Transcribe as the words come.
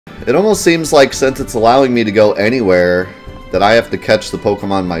It almost seems like since it's allowing me to go anywhere, that I have to catch the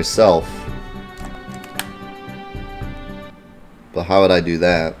Pokemon myself. But how would I do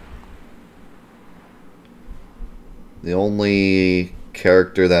that? The only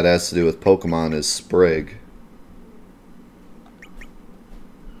character that has to do with Pokemon is Sprig.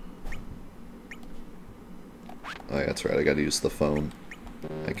 Oh yeah, that's right, I gotta use the phone.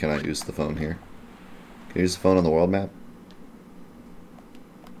 I cannot use the phone here. Can I use the phone on the world map?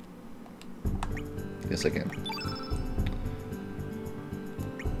 Yes, I can.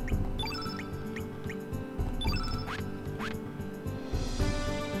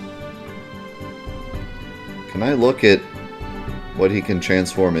 Can I look at what he can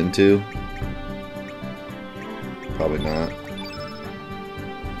transform into? Probably not.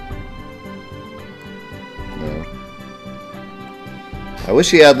 No. I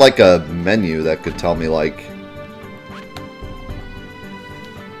wish he had like a menu that could tell me like...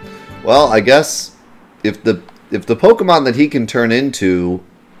 Well, I guess if the Pokemon that he can turn into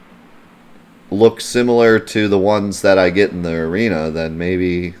look similar to the ones that I get in the arena, then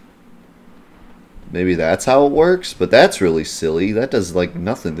maybe that's how it works, but that's really silly. That does like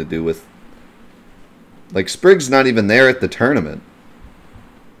nothing to do with... Like, Sprig's not even there at the tournament.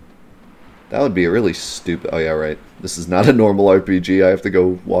 That would be a really stupid... Oh yeah, right. This is not a normal RPG. I have to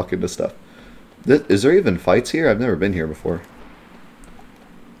go walk into stuff. Is there even fights here? I've never been here before.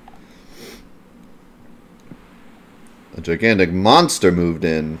 A gigantic monster moved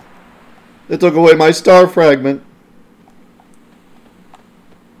in. It took away my star fragment.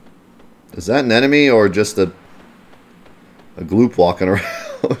 Is that an enemy or just a gloop walking around?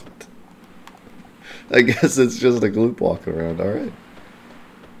 I guess it's just a gloop walking around. Alright.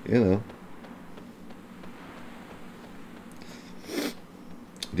 You know.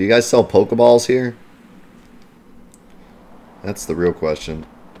 Do you guys sell Pokeballs here? That's the real question.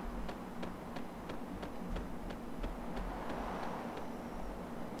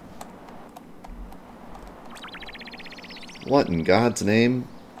 What in God's name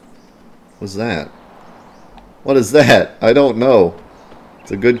was that? What is that? I don't know.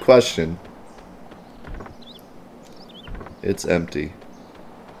 It's a good question. It's empty.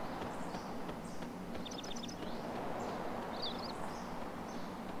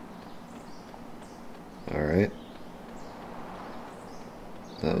 Alright.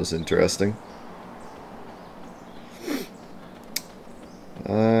 That was interesting.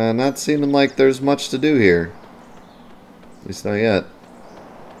 Not seeming like there's much to do here. At least not yet.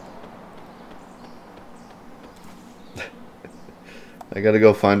 I gotta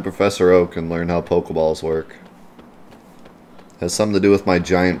go find Professor Oak and learn how Pokeballs work. Has something to do with my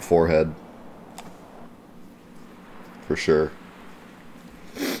giant forehead. For sure.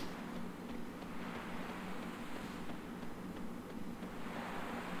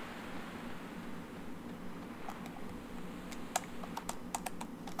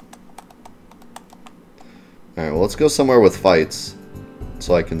 Alright, well, let's go somewhere with fights.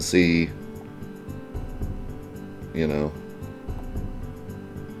 So I can see, you know.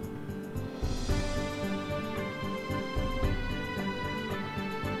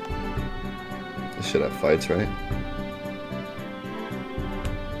 This should have fights, right?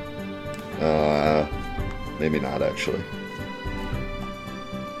 Maybe not, actually.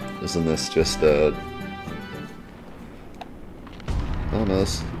 Isn't this just a... Oh, no,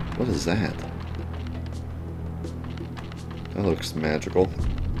 this... What is that? That looks magical.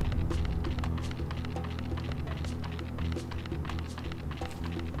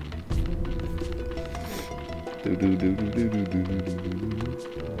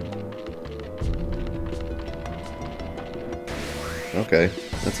 Okay,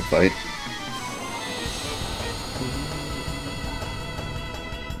 that's a fight.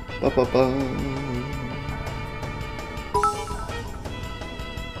 Ba-ba-ba.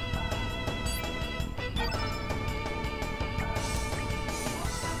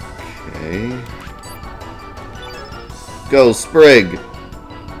 Okay. Go, Sprig!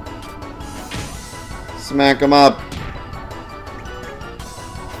 Smack him up!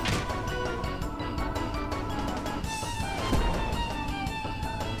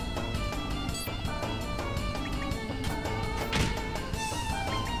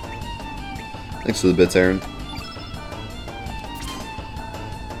 Thanks for the bits, Aaron.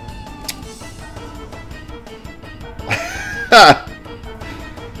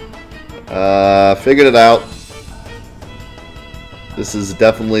 Figured it out. This is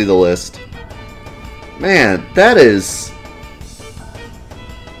definitely the list. Man, that is...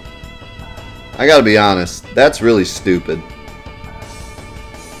 I gotta be honest, that's really stupid.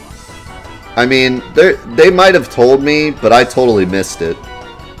 I mean, they might have told me, but I totally missed it.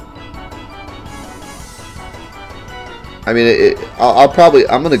 I mean,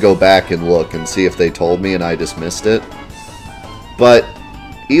 I'm gonna go back and look and see if they told me and I just missed it. But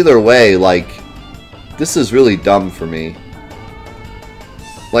either way, like, this is really dumb for me.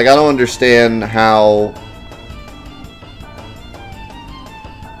 Like, I don't understand how...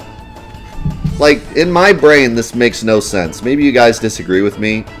 Like, in my brain, this makes no sense. Maybe you guys disagree with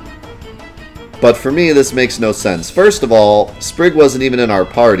me. But for me, this makes no sense. First of all, Sprig wasn't even in our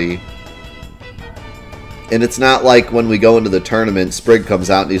party. And it's not like when we go into the tournament, Sprig comes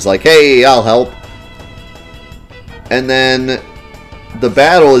out and he's like, hey, I'll help. And then the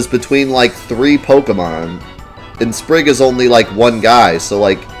battle is between like 3 Pokemon. And Sprig is only like 1 guy. So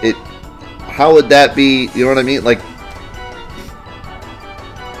like, how would that be, you know what I mean? Like,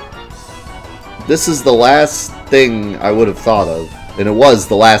 this is the last thing I would have thought of. And it was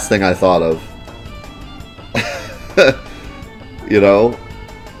the last thing I thought of. You know?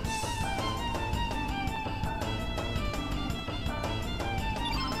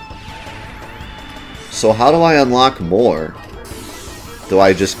 So how do I unlock more? Do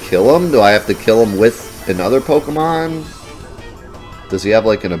I just kill him? Do I have to kill him with another Pokemon? Does he have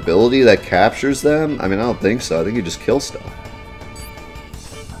like an ability that captures them? I mean, I don't think so. I think you just kill stuff.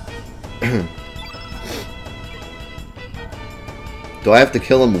 Do I have to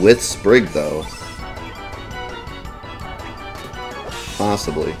kill him with Sprig though?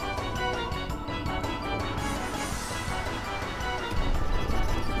 Possibly.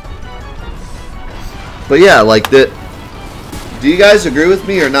 But yeah, like do you guys agree with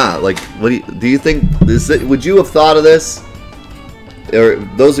me or not? Like, what do you think? Would you have thought of this? Or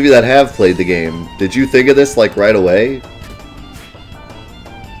those of you that have played the game, did you think of this like right away?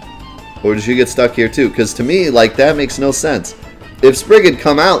 Or did you get stuck here too? Because to me, like, that makes no sense. If Sprig had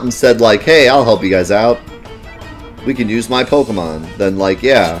come out and said like, hey, I'll help you guys out, we can use my Pokemon, then like,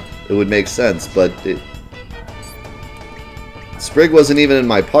 yeah, it would make sense. But Sprig wasn't even in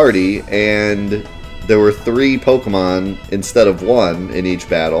my party, and there were 3 Pokemon instead of 1 in each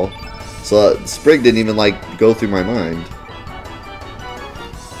battle. So Sprig didn't even like go through my mind.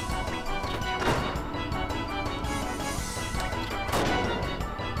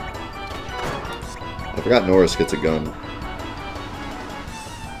 I forgot Norris gets a gun.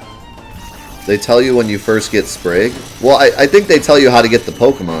 They tell you when you first get Sprig? Well, I think they tell you how to get the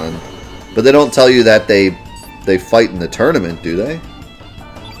Pokemon. But they don't tell you that they fight in the tournament, do they?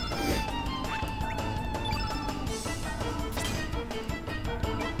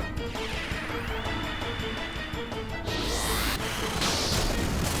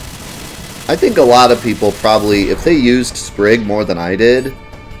 I think a lot of people probably, if they used Sprig more than I did,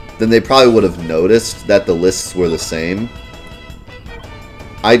 then they probably would have noticed that the lists were the same.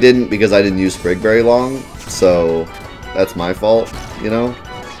 I didn't because I didn't use Sprig very long, so that's my fault, you know?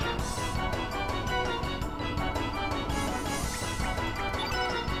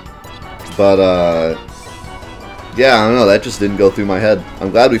 But, yeah, I don't know, that just didn't go through my head.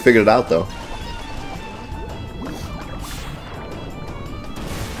 I'm glad we figured it out, though.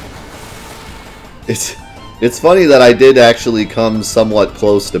 It's funny that I did actually come somewhat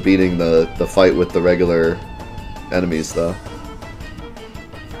close to beating the fight with the regular enemies, though.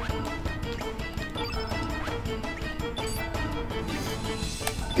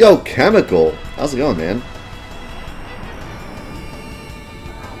 Yo, Chemical! How's it going, man?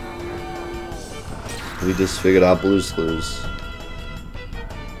 We just figured out Blue's Clues.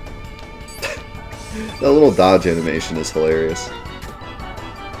 That little dodge animation is hilarious.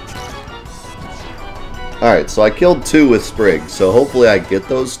 Alright, so I killed 2 with Sprig, so hopefully I get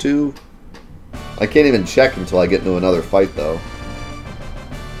those 2. I can't even check until I get into another fight, though.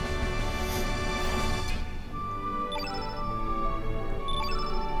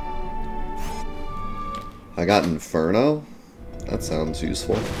 I got Inferno? That sounds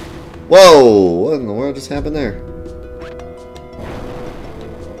useful. Whoa! What in the world just happened there?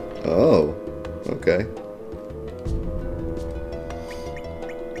 Oh. Okay.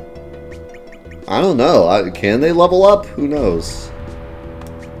 I don't know. Can they level up? Who knows?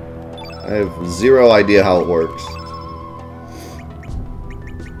 I have 0 idea how it works.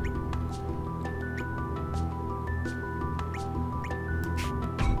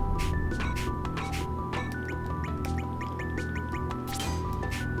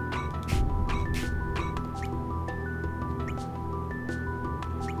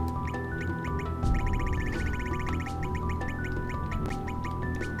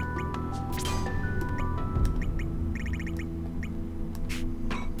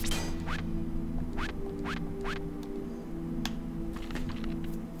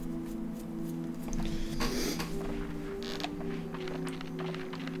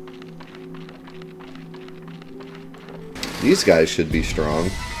 These guys should be strong.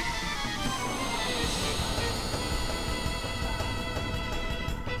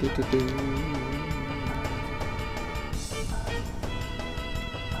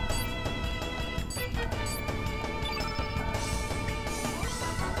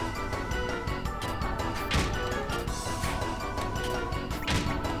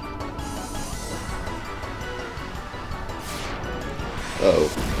 Uh-oh.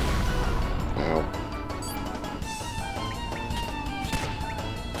 Ow.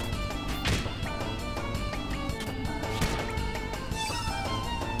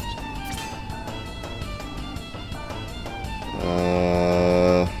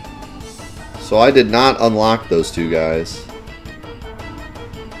 So I did not unlock those two guys.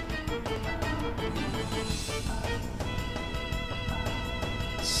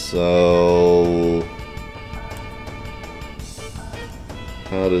 So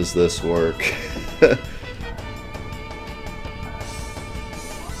how does this work?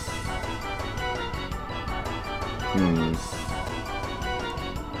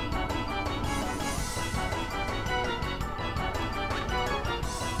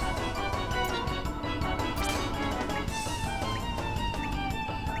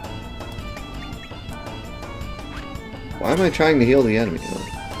 Why am I trying to heal the enemy?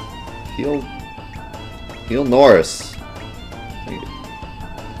 Heal Norris.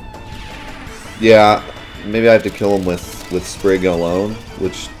 Yeah, maybe I have to kill him with Sprig alone,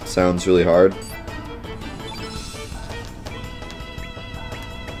 which sounds really hard.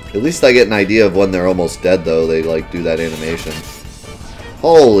 At least I get an idea of when they're almost dead, though. They, like, do that animation.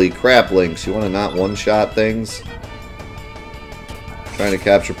 Holy crap, Lynx. You want to not one-shot things? Trying to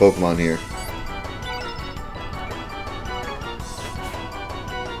capture Pokemon here.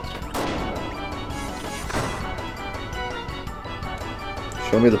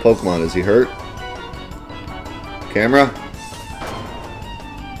 Show me the Pokemon. Is he hurt? Camera?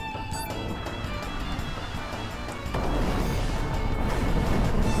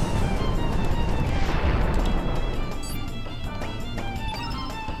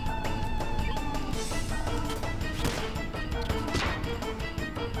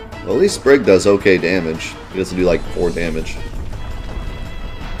 Well, at least Sprig does okay damage. He doesn't do like 4 damage.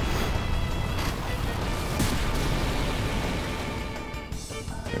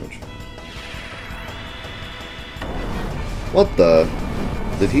 What the?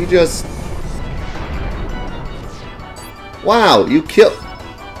 Did he just... Wow, you killed...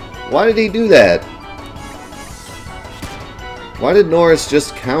 Why did he do that? Why did Norris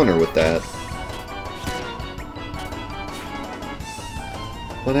just counter with that?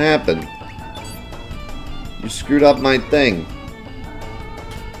 What happened? You screwed up my thing.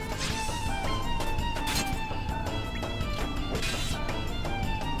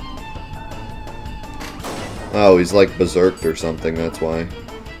 Oh, he's like berserked or something, that's why.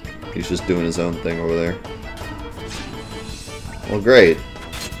 He's just doing his own thing over there. Well, great.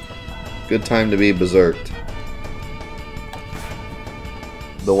 Good time to be berserked.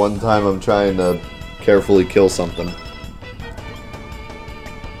 The one time I'm trying to carefully kill something.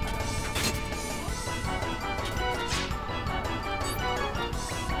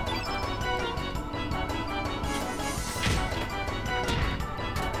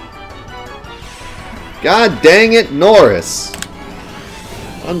 God dang it, Norris!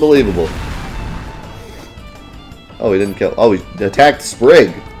 Unbelievable. Oh, he didn't kill... Oh, he attacked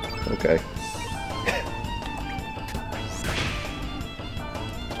Sprig. Okay.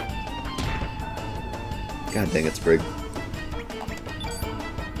 God dang it, Sprig.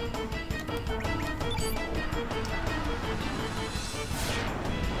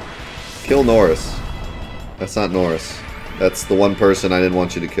 Kill Norris. That's not Norris. That's the one person I didn't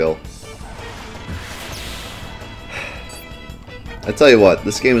want you to kill. I tell you what,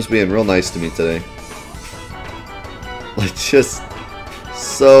 this game is being real nice to me today. Like, just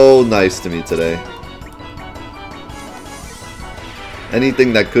so nice to me today.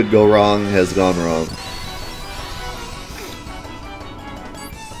 Anything that could go wrong has gone wrong.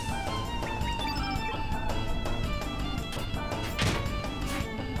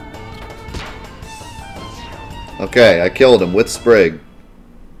 Okay, I killed him with Sprig.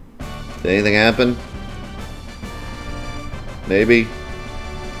 Did anything happen? Maybe.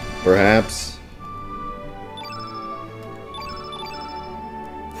 Perhaps.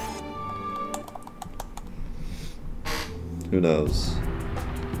 Who knows?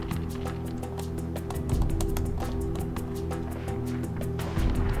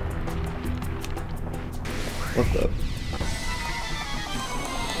 What the?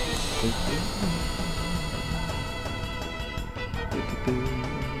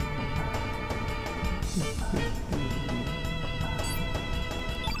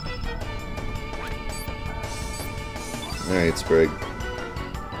 Alright, Sprig.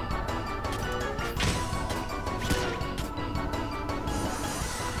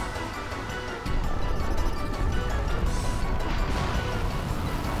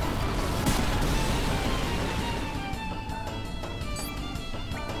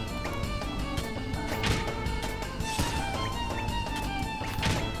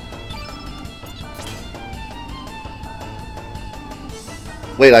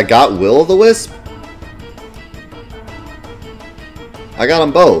 Wait, I got Will-o'-the-Wisp? I got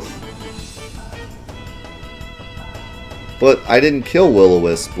them both. But I didn't kill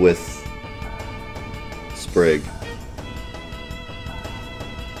Will-o'-Wisp with Sprig.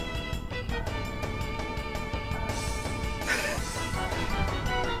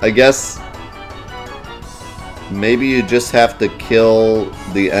 I guess maybe you just have to kill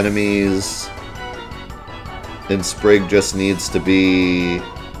the enemies and Sprig just needs to be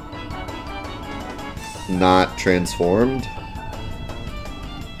not transformed.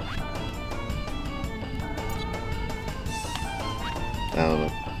 I don't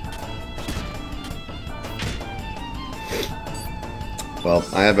know. Well,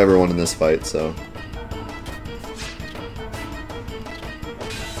 I have everyone in this fight, so...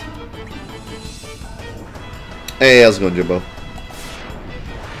 Hey, how's it going, Jimbo?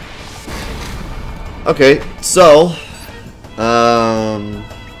 Okay, so...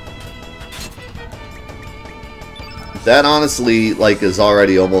 that honestly, like, is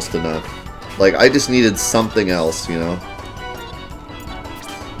already almost enough. Like, I just needed something else, you know?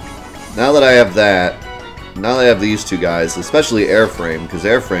 Now that I have that, now that I have these two guys, especially Airframe, because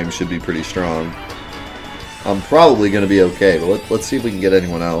Airframe should be pretty strong, I'm probably going to be okay, but let's see if we can get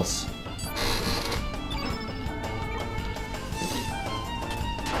anyone else.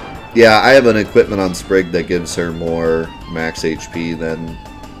 Yeah, I have an equipment on Sprig that gives her more max HP than...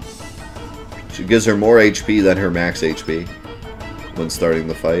 She gives her more HP than her max HP when starting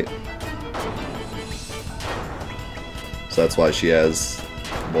the fight. So that's why she has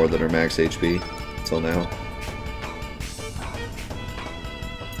more than her max HP until now.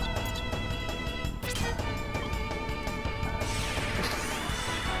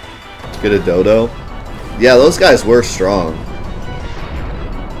 Get a Dodo. Yeah, those guys were strong.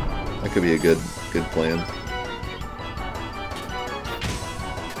 That could be a good plan.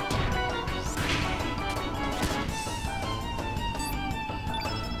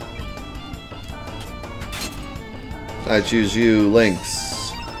 I choose you, Lynx.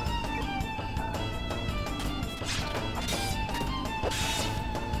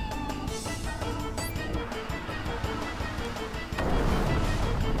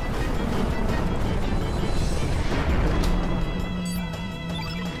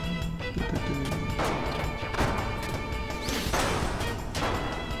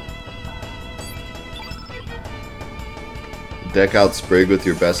 Deck out Sprig with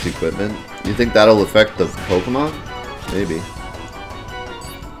your best equipment. You think that'll affect the Pokemon? Maybe.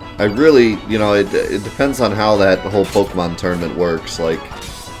 I really, you know, it depends on how that whole Pokemon tournament works. Like,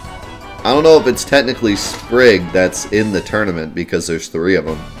 I don't know if it's technically Sprig that's in the tournament because there's 3 of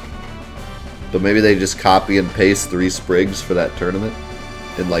them. But maybe they just copy and paste 3 Sprigs for that tournament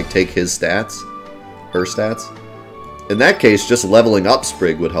and, like, take his stats, her stats. In that case, just leveling up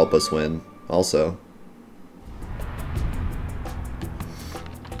Sprig would help us win, also.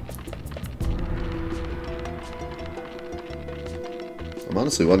 I'm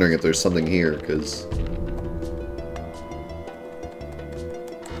honestly wondering if there's something here, because...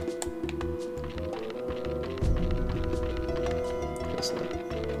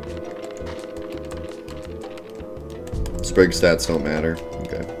 Sprig stats don't matter.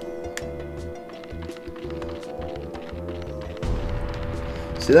 Okay.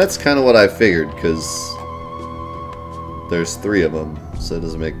 See, that's kind of what I figured, because there's 3 of them, so it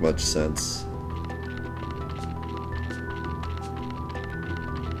doesn't make much sense.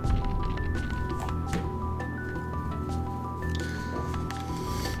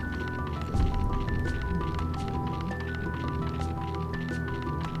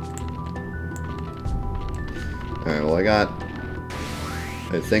 Alright, well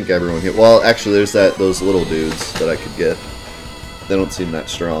I think everyone here. Well, actually there's those little dudes that I could get. They don't seem that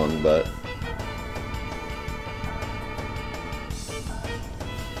strong, but...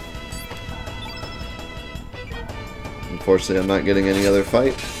 Unfortunately, I'm not getting any other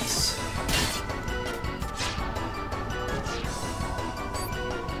fights.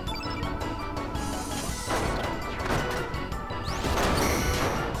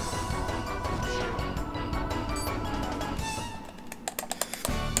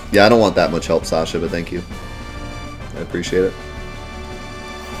 Yeah, I don't want that much help, Sasha, but thank you. I appreciate it.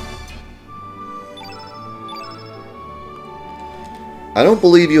 I don't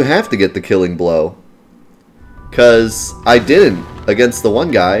believe you have to get the killing blow. Because I didn't against the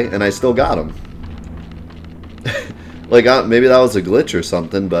one guy, and I still got him. Like, maybe that was a glitch or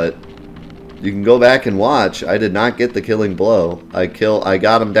something, but you can go back and watch. I did not get the killing blow. I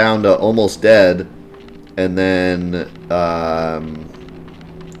got him down to almost dead, and then,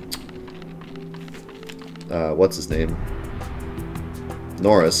 what's his name?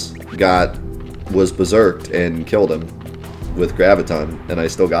 Norris was berserked and killed him with Graviton, and I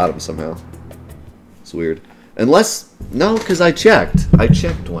still got him somehow. It's weird. Unless, no, because I checked. I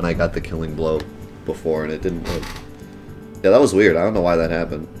checked when I got the killing blow before, and it didn't work. Yeah, that was weird. I don't know why that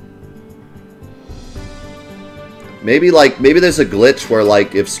happened. Maybe there's a glitch where,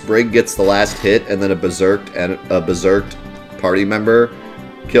 like, if Sprig gets the last hit and then a berserked party member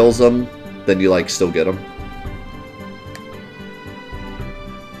kills him, then you, like, still get him.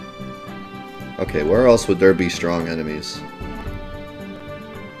 Okay, where else would there be strong enemies?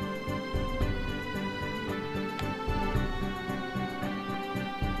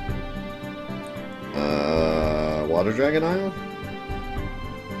 Water Dragon Isle?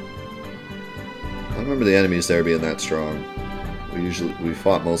 I don't remember the enemies there being that strong. We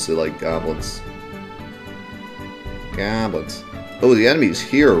fought mostly like goblins. Goblins. Oh, the enemies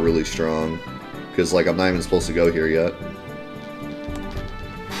here are really strong. Because, like, I'm not even supposed to go here yet.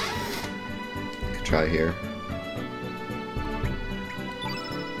 Could try here.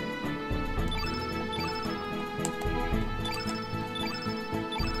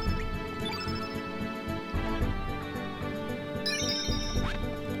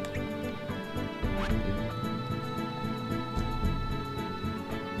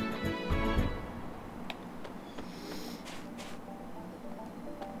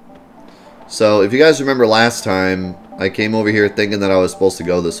 So, if you guys remember last time, I came over here thinking that I was supposed to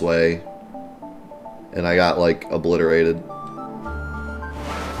go this way. And I got, like, obliterated.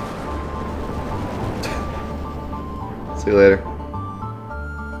 See you later.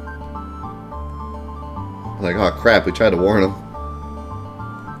 I'm like, oh crap, we tried to warn him.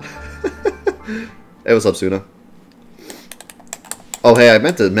 Hey, what's up, Suna? Oh, hey, I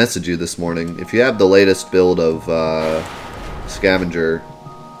meant to message you this morning. If you have the latest build of Scavenger,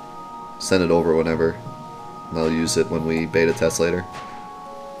 send it over whenever. And I'll use it when we beta test later.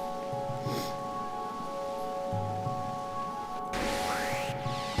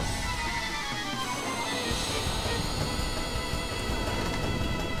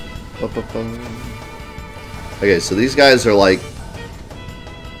 Okay, so these guys are like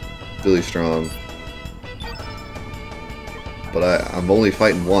really strong. But I'm only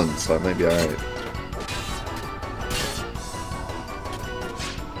fighting one, so I might be alright.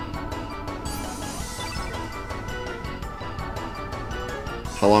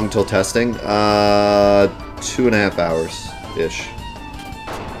 How long till testing? 2.5 hours-ish.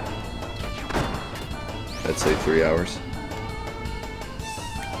 I'd say 3 hours.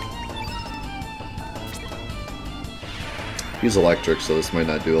 He's electric, so this might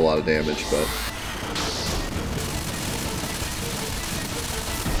not do a lot of damage, but...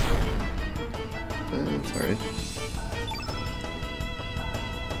 it's alright.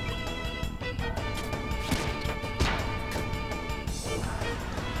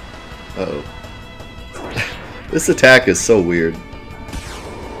 Uh-oh. This attack is so weird.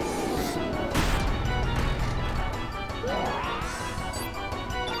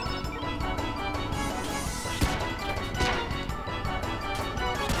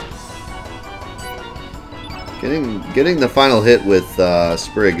 Getting the final hit with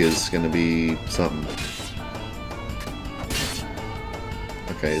Sprig is going to be something.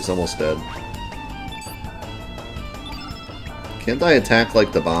 Okay, he's almost dead. Can't I attack,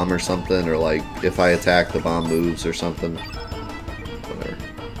 like, the bomb or something? Or, like, if I attack, the bomb moves or something? Whatever.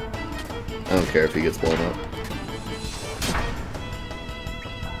 I don't care if he gets blown up.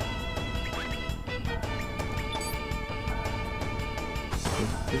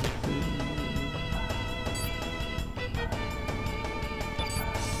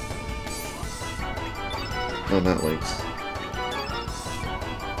 Oh, not Lynx.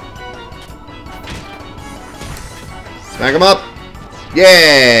 Smack him up!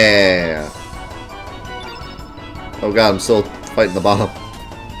 Yeah! Oh god, I'm still fighting the bomb.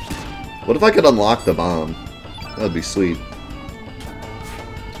 What if I could unlock the bomb? That would be sweet.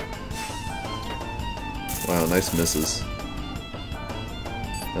 Wow, nice misses.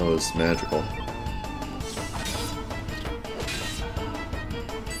 That was magical.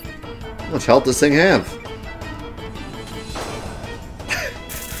 How much health does this thing have?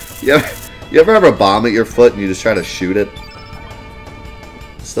 You ever have a bomb at your foot and you just try to shoot it?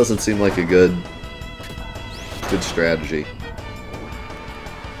 This doesn't seem like a good strategy.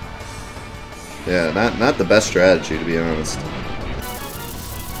 Yeah, not the best strategy, to be honest.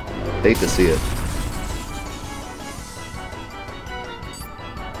 Hate to see it.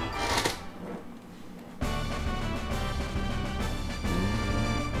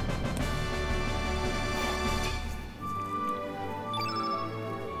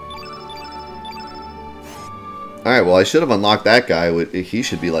 Alright, well, I should have unlocked that guy. He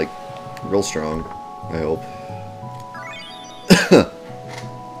should be, like, real strong. I hope.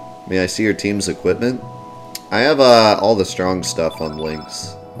 May I see your team's equipment? I have all the strong stuff on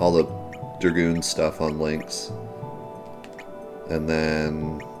links. All the Dragoon stuff on links. And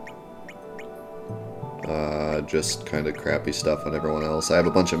then just kind of crappy stuff on everyone else. I have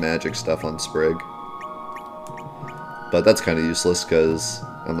a bunch of magic stuff on Sprig. But that's kind of useless because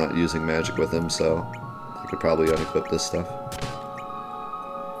I'm not using magic with him, so I could probably unequip this stuff.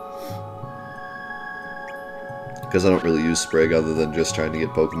 Because I don't really use Sprig other than just trying to get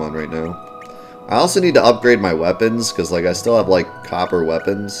Pokemon right now. I also need to upgrade my weapons, because like I still have like copper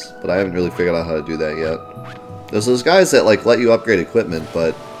weapons, but I haven't really figured out how to do that yet. There's those guys that like let you upgrade equipment,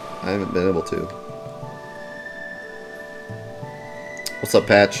 but I haven't been able to. What's up,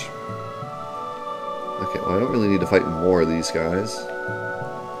 Patch? Okay, well I don't really need to fight more of these guys.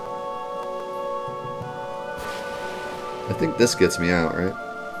 I think this gets me out, right?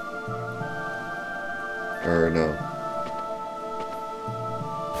 Or no.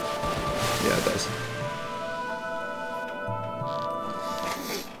 Yeah, it does.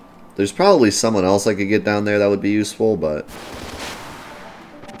 There's probably someone else I could get down there that would be useful, but...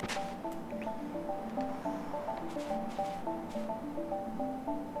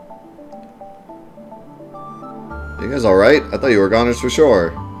 You guys alright? I thought you were goners for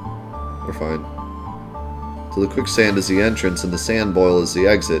sure. We're fine. So the quicksand is the entrance and the sand boil is the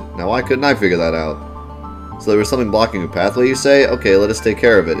exit. Now why couldn't I figure that out? So there was something blocking a pathway, you say? Okay, let us take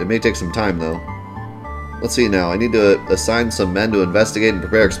care of it. It may take some time, though. Let's see now. I need to assign some men to investigate and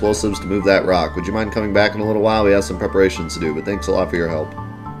prepare explosives to move that rock. Would you mind coming back in a little while? We have some preparations to do, but thanks a lot for your help.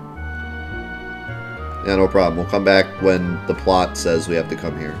 Yeah, no problem. We'll come back when the plot says we have to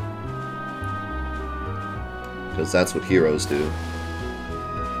come here. Because that's what heroes do.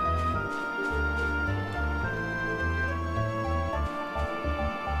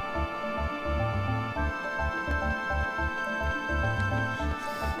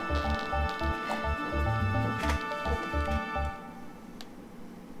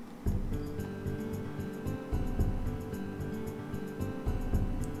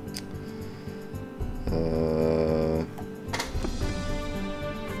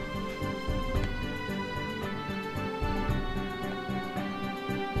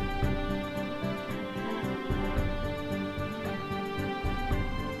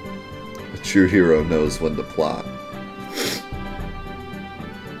 True hero knows when to plot.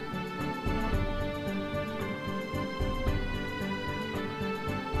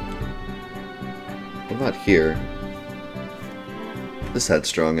 What about here? This had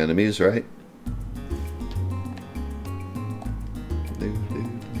strong enemies, right?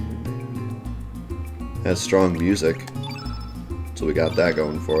 Has strong music. So we got that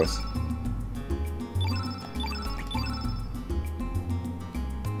going for us.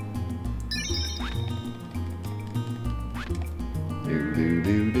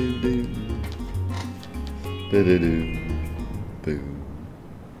 Boo.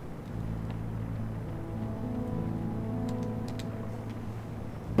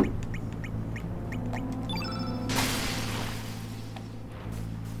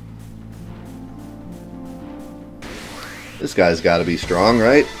 This guy's got to be strong,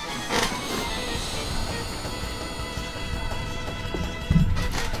 right?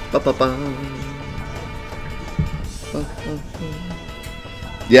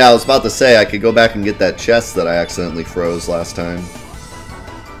 Yeah, I was about to say I could go back and get that chest that I accidentally froze last time.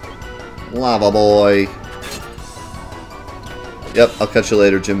 Lava boy. Yep, I'll catch you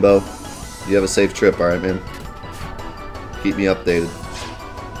later, Jimbo. You have a safe trip, alright, man? Keep me updated.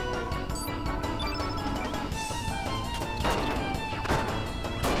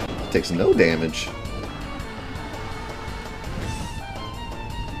 Takes no damage.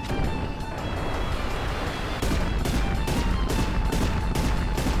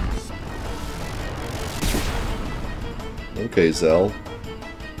 Okay, Zell.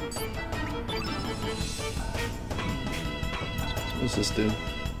 What does this do?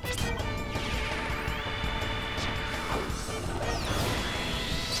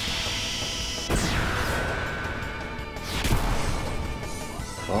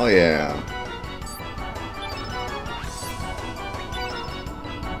 Oh yeah.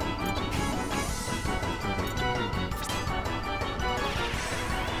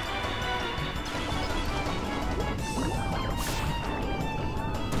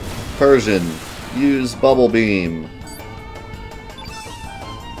 Persian, use Bubble Beam.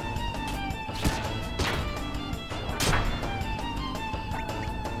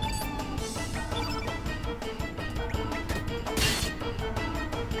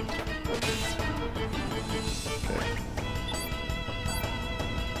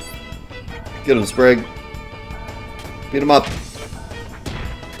 Get him, Sprig. Beat him up.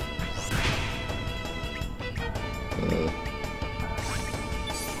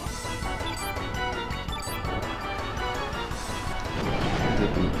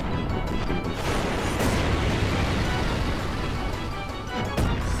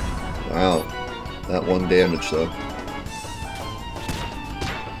 Wow. That one damage, though.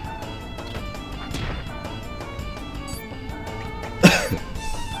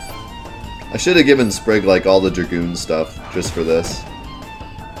 I should have given Sprig, like, all the Dragoon stuff, just for this.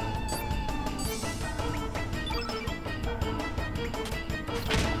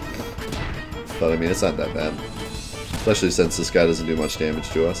 But, I mean, it's not that bad. Especially since this guy doesn't do much damage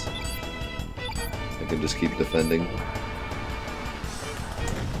to us. I can just keep defending.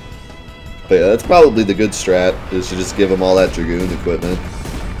 But yeah, that's probably the good strat, is to just give him all that Dragoon equipment.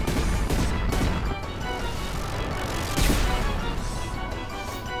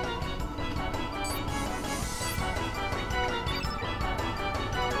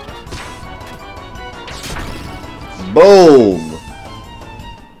 Boom!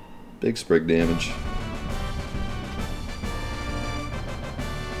 Big Sprig damage.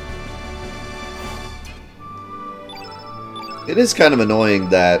 It is kind of annoying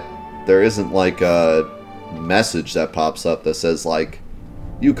that there isn't like a message that pops up that says like,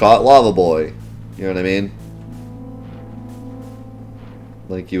 you caught Lava Boy. You know what I mean?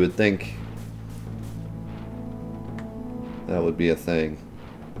 Like you would think that would be a thing.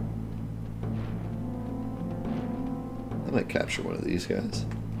 I might capture one of these guys.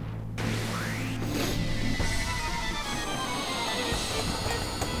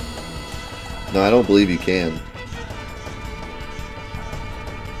 No, I don't believe you can.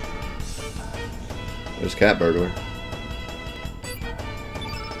 There's Cat Burglar.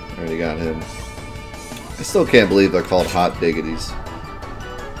 Already got him. I still can't believe they're called Hot Diggities.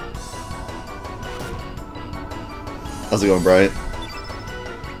 How's it going, Bryant?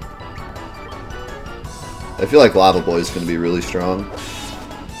 I feel like Lava Boy is going to be really strong.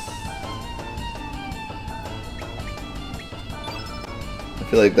 I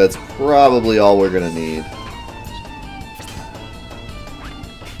feel like that's probably all we're going to need.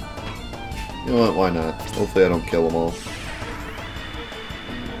 You know what, why not? Hopefully I don't kill them all.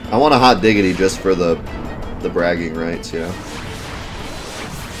 I want a Hot Diggity just for the bragging rights, you know?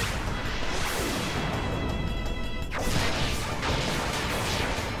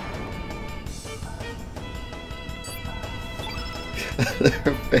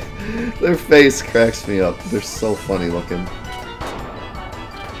 Their face cracks me up. They're so funny looking.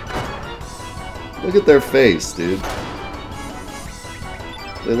 Look at their face, dude.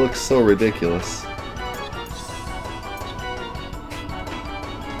 They look so ridiculous.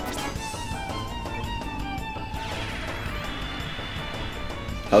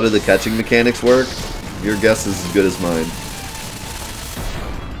 How do the catching mechanics work? Your guess is as good as mine.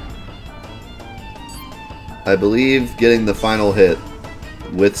 I believe getting the final hit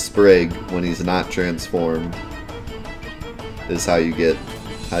with Sprig when he's not transformed is how you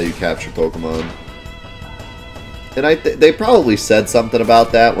capture Pokemon. And they probably said something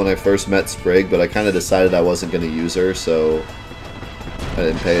about that when I first met Sprig, but I kind of decided I wasn't going to use her, so I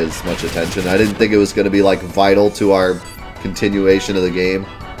didn't pay as much attention. I didn't think it was going to be like vital to our continuation of the game.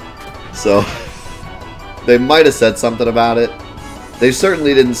 So they might have said something about it. They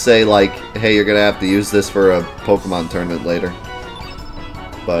certainly didn't say like, hey, you're going to have to use this for a Pokemon tournament later.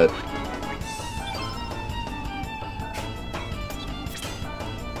 But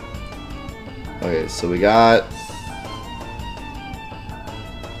okay, so we got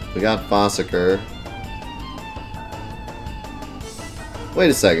Fossicker. Wait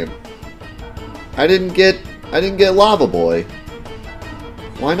a second. I didn't get Lava Boy.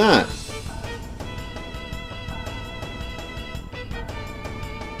 Why not?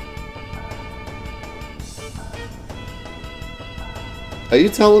 Are you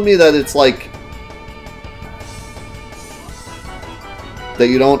telling me that it's like that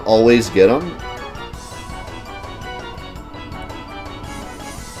you don't always get them?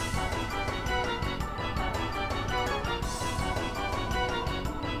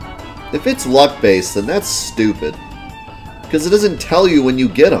 If it's luck-based, then that's stupid. Because it doesn't tell you when you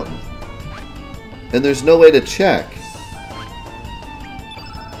get them. And there's no way to check.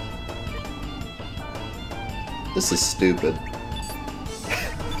 This is stupid.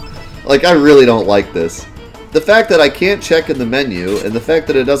 Like, I really don't like this. The fact that I can't check in the menu, and the fact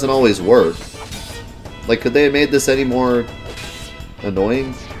that it doesn't always work. Like, could they have made this any more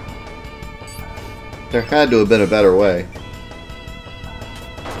annoying? There had to have been a better way.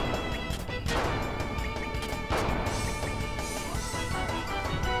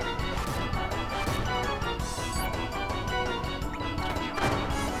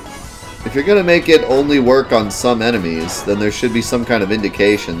 If you're gonna make it only work on some enemies, then there should be some kind of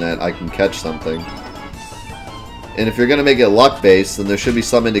indication that I can catch something. And if you're gonna make it luck-based, then there should be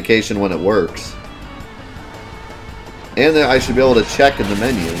some indication when it works. And I should be able to check in the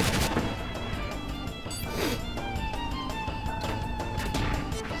menu.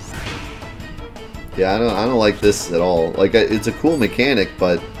 Yeah, I don't like this at all. Like, it's a cool mechanic,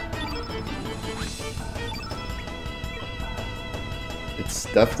 but it's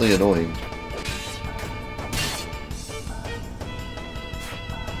definitely annoying.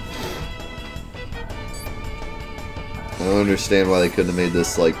 I don't understand why they couldn't have made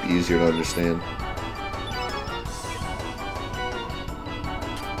this, like, easier to understand.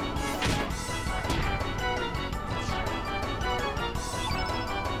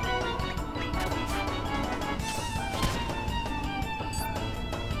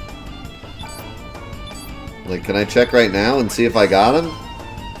 Like, can I check right now and see if I got him?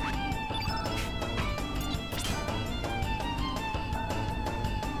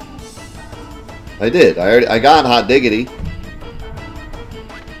 I did. I got Hot Diggity.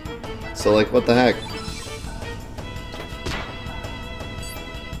 So, like, what the heck?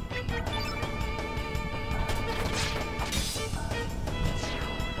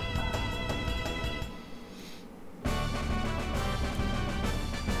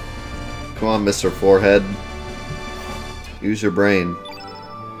 Come on, Mr. Forehead. Use your brain.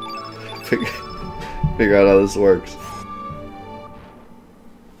 Figure out how this works.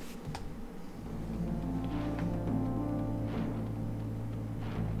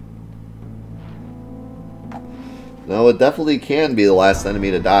 No, it definitely can be the last enemy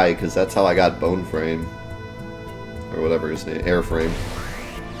to die, because that's how I got Bone Frame. Or whatever his name, Airframe.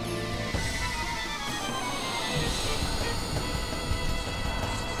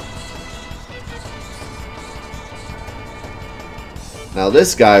 Now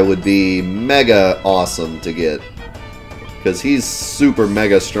this guy would be mega awesome to get, because he's super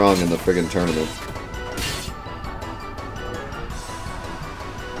mega strong in the friggin' tournament.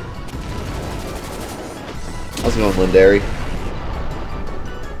 How's it going, Lindari?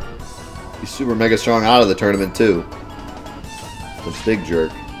 He's super mega strong out of the tournament too. The big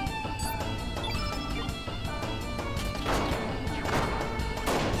jerk.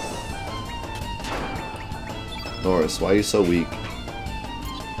 Norris, why are you so weak?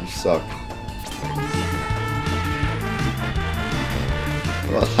 You suck.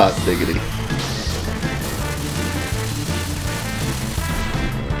 What hot diggity.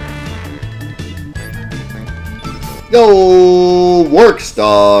 Yo, works,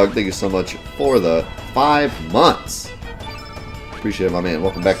 dog. Thank you so much for the 5 months. Appreciate it, my man.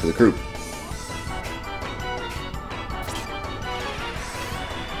 Welcome back to the crew.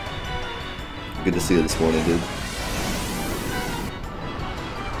 Good to see you this morning, dude.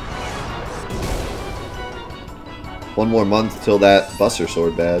 One more month till that Buster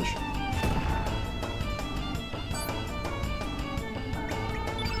Sword badge.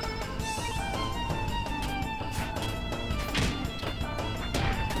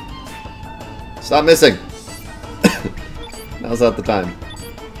 Stop missing! Now's not the time.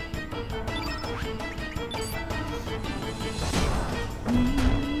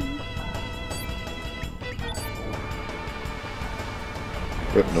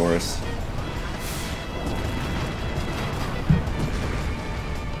 Rip Norris.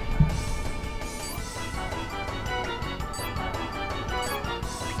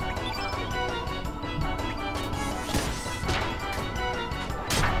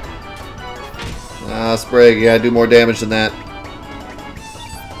 Sprague, you gotta do more damage than that.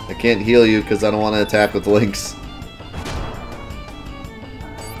 I can't heal you because I don't want to attack with links.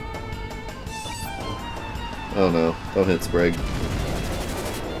 Oh no, don't hit Sprague.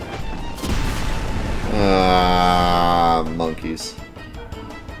 Ah, monkeys.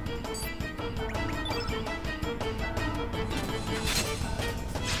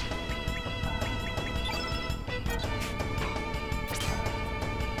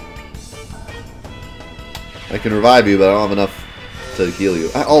 I can revive you, but I don't have enough to heal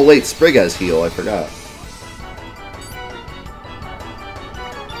you. Oh wait, Sprig has heal, I forgot.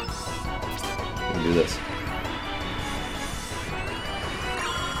 I can do this.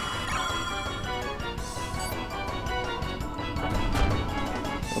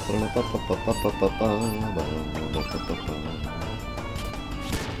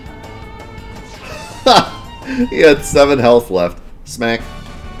 He had 7 health left. Smack.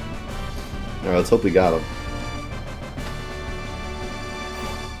 Alright, let's hope we got him.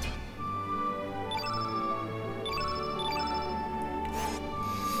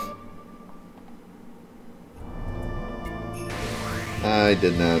 I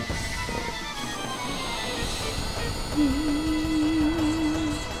did not.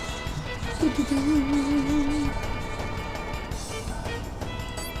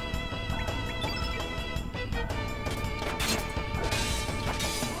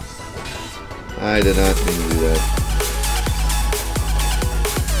 I did not mean to do that.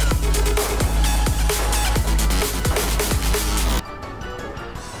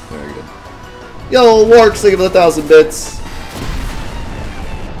 Very good. Yo, Warks, thank you for the 1,000 bits.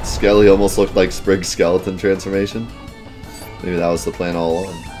 Skelly almost looked like Sprig's skeleton transformation. Maybe that was the plan all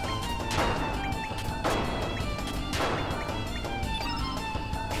along.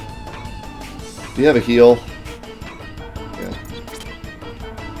 Do you have a heal? Yeah.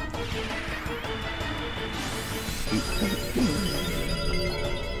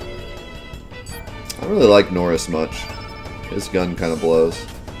 I don't really like Norris much. His gun kind of blows.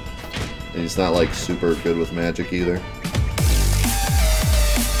 And he's not like super good with magic either.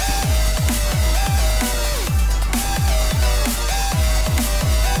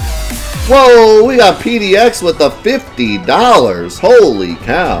 Whoa, we got PDX with the $50. Holy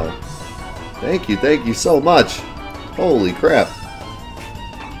cow. Thank you so much. Holy crap.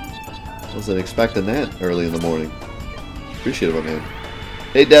 Wasn't expecting that early in the morning. Appreciate it, man.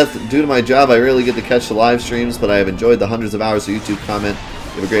 Hey, Death, due to my job, I rarely get to catch the live streams, but I have enjoyed the hundreds of hours of YouTube comment.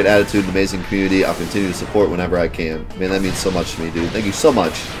 You have a great attitude and amazing community. I'll continue to support whenever I can. Man, that means so much to me, dude. Thank you so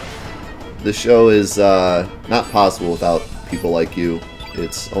much. This show is not possible without people like you.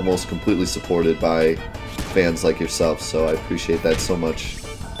 It's almost completely supported by fans like yourself, so I appreciate that so much.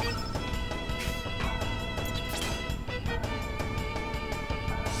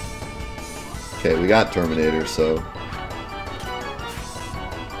 Okay, we got Terminator, so...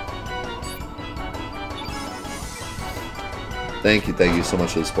 Thank you so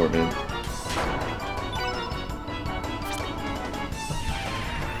much for the support, man.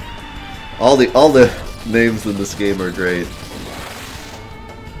 All the names in this game are great.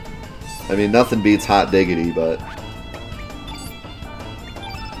 I mean, nothing beats Hot Diggity, but...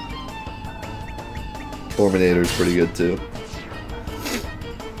 Terminator's pretty good, too.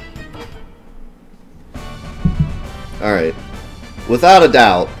 Alright. Without a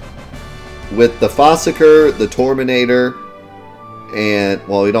doubt, with the Fossicker, the Terminator, and...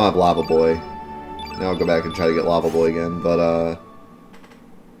 Well, we don't have Lava Boy. Now I'll go back and try to get Lava Boy again, but,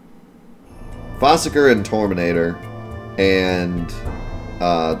 Fossicker and Terminator, and...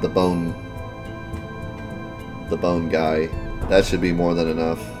 the bone guy. That should be more than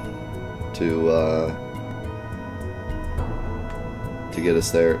enough to get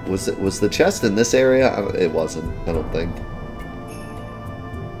us there. Was the chest in this area? It wasn't. I don't think.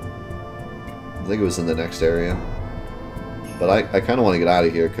 I think it was in the next area. But I kind of want to get out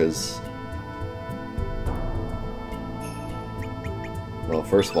of here because, well,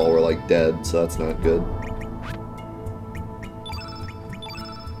 first of all, we're like dead, so that's not good.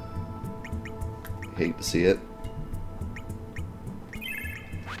 Hate to see it.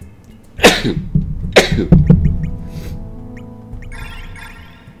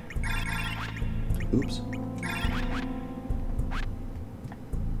 Oops.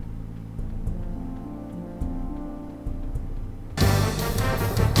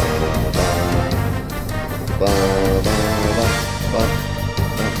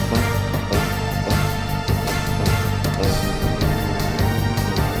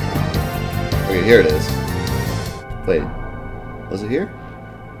 Okay, here it is. Wait, was it here?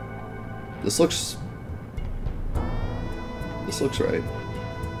 This looks right.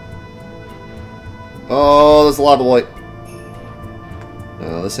 Oh, there's a lava boy.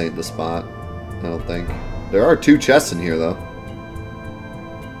 No, this ain't the spot. I don't think. There are 2 chests in here, though.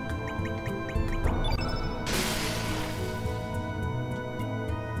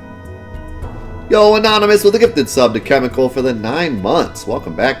 Yo, Anonymous with a gifted sub to Chemical for the 9 months.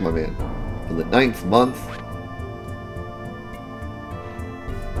 Welcome back, my man. For the 9th month.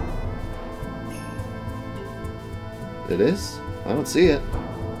 It is? I don't see it.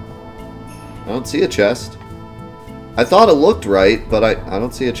 I don't see a chest. I thought it looked right, but I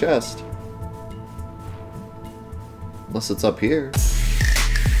don't see a chest. Unless it's up here.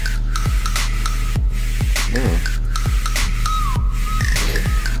 No.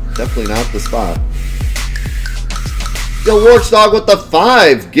 Definitely not the spot. Yo, Watchdog with the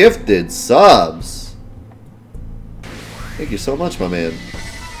 5 gifted subs. Thank you so much, my man.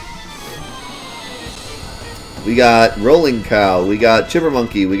 We got Rolling Cow, we got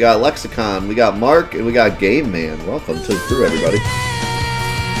Chippermonkey, we got Lexicon, we got Mark, and we got Game Man. Welcome to the crew, everybody.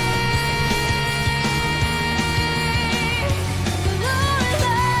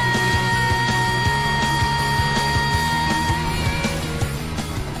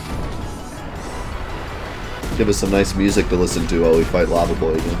 Give us some nice music to listen to while we fight Lava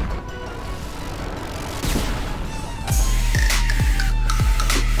Boy again.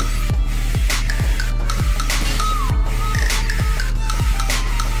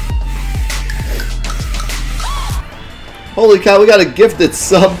 Holy cow, we got a gifted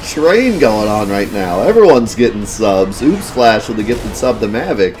sub train going on right now. Everyone's getting subs. Oops Flash with a gifted sub to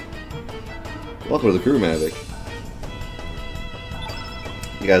Mavic. Welcome to the crew, Mavic.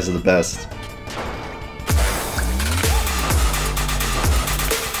 You guys are the best.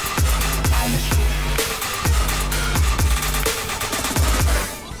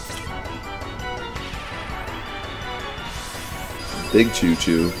 Big Choo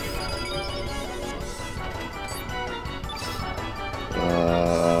Choo.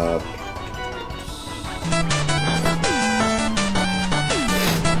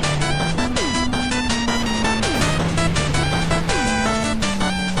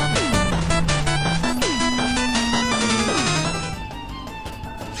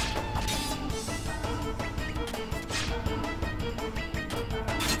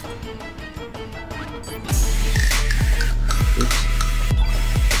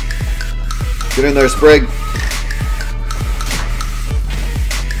 Get in there, Sprig.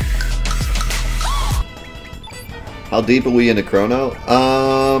 How deep are we into Chrono?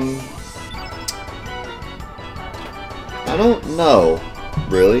 I don't know,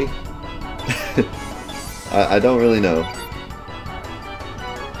 really. I don't really know.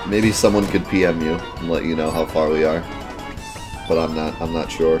 Maybe someone could PM you and let you know how far we are, but I'm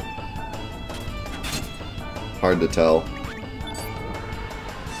not sure. Hard to tell.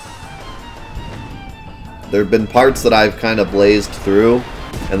 There have been parts that I've kind of blazed through,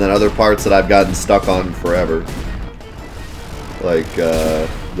 and then other parts that I've gotten stuck on forever. Like,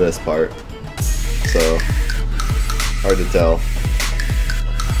 this part. So, hard to tell.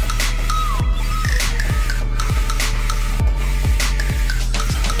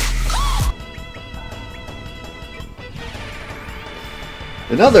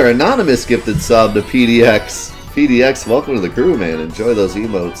 Another anonymous gifted sub to PDX. PDX, welcome to the crew, man. Enjoy those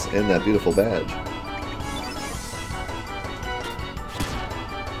emotes and that beautiful badge.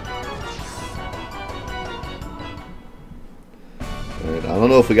 I don't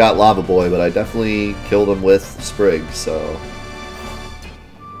know if we got Lava Boy, but I definitely killed him with Sprig, so...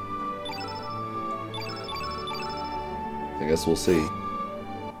 I guess we'll see.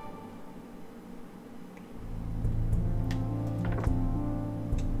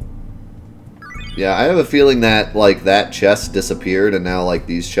 Yeah, I have a feeling that, like, that chest disappeared, and now, like,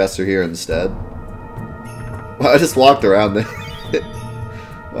 these chests are here instead. Well, I just walked around there.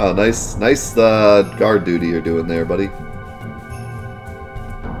 Wow, nice guard duty you're doing there, buddy.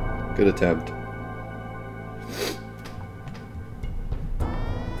 Good attempt.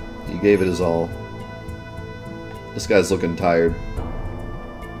 He gave it his all. This guy's looking tired.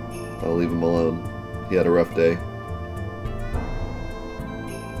 I'll leave him alone. He had a rough day.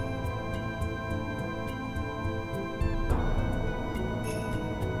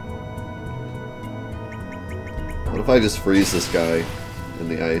 What if I just freeze this guy in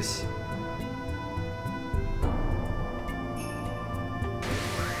the ice?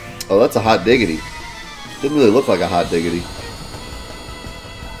 Oh, that's a hot diggity. Didn't really look like a hot diggity.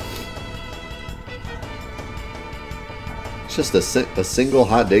 It's just a single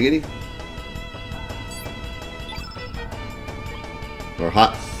hot diggity? Or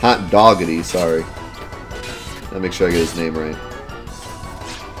hot doggity, sorry. Gotta make sure I get his name right.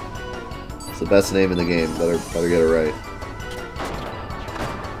 It's the best name in the game. Better get it right.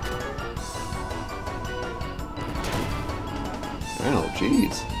 Ow,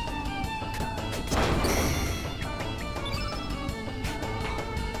 jeez.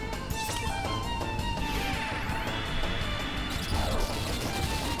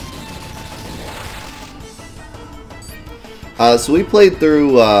 So we played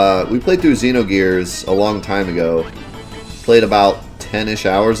through Xenogears a long time ago. Played about 10-ish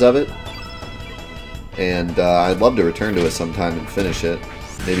hours of it, and I'd love to return to it sometime and finish it.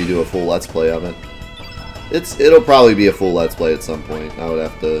 Maybe do a full Let's Play of it. It'll probably be a full Let's Play at some point. I would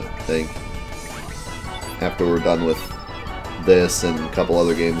have to think after we're done with this and a couple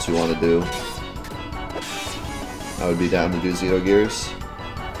other games we want to do. I would be down to do Xenogears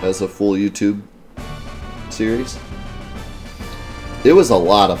as a full YouTube series. It was a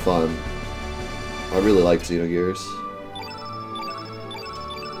lot of fun. I really liked Xenogears.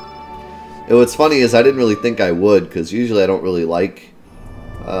 And what's funny is I didn't really think I would, because usually I don't really like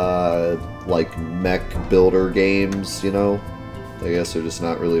mech builder games, you know? I guess they're just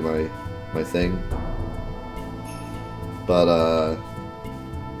not really my thing. But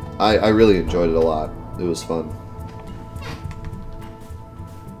I really enjoyed it a lot. It was fun.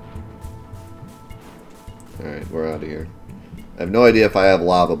 Alright, we're out of here. I have no idea if I have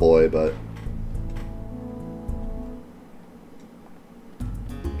Lava Boy, but...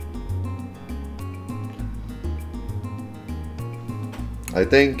 I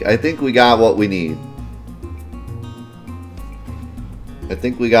think we got what we need. I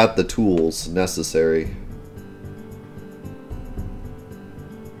think we got the tools necessary.